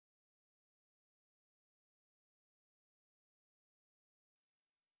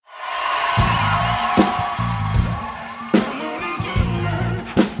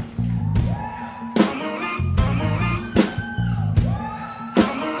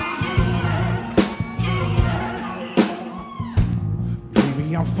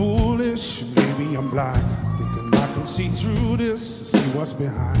Maybe I'm foolish, maybe I'm blind, thinking I can see through this, see what's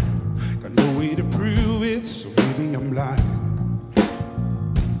behind. Got no way to prove it, so maybe I'm lying.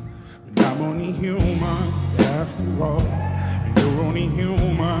 But I'm only human after all, and you're only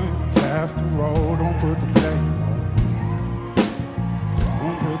human after all. Don't put the blame on me.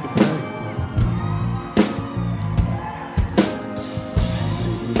 Don't put the blame on me.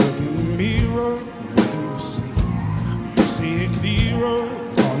 Take a look in the mirror, what do you see? You see it clearer,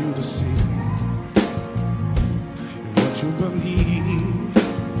 all you to see, and what you believe.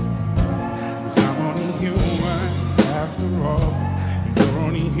 'Cause I'm only human after all, and you're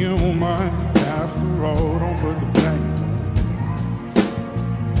only human after all. Don't put the blame on me.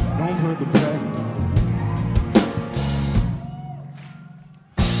 Don't put the blame on me.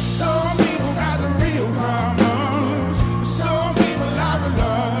 Some people got the real problems, some people out of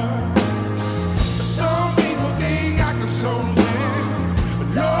love. Some people think I can solve them, but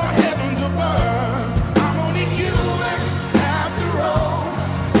Lord heavens above, I'm only human after all.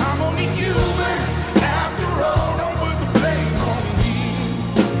 I'm only human after all. Don't put the blame on me.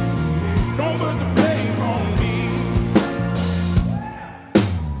 Don't put the blame on me.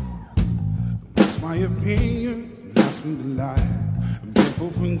 That's my opinion, ask me to lie. I'm here for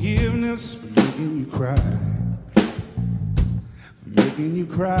forgiveness for making you cry, for making you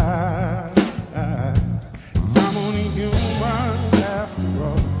cry. 'Cause I'm only human after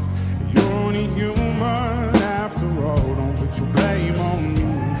all, and you're only human after all. Don't put your blame on me.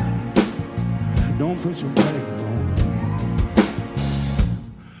 Don't put your blame on me.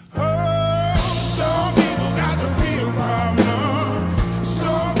 Oh, some people got the real problem,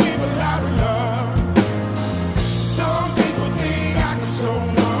 some people out of love. Some people think I can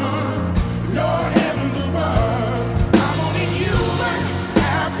solve one, Lord heavens above. I'm only human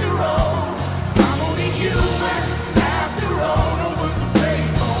after all. I'm only human after all. Don't put the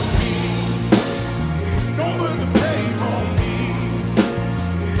blame on me. Don't put the blame on me.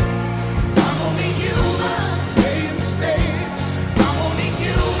 'Cause I'm only human, made mistakes. I'm only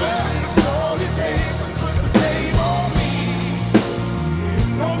human, that's all it takes. Don't put the blame on me.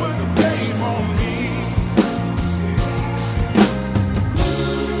 Don't put the blame on me.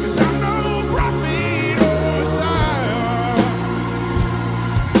 'Cause I'm no prophet or Messiah.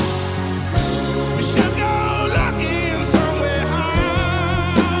 You should go looking somewhere high.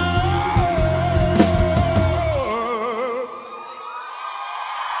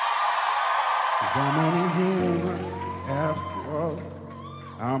 'Cause I'm only human after all.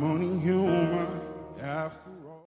 I'm only human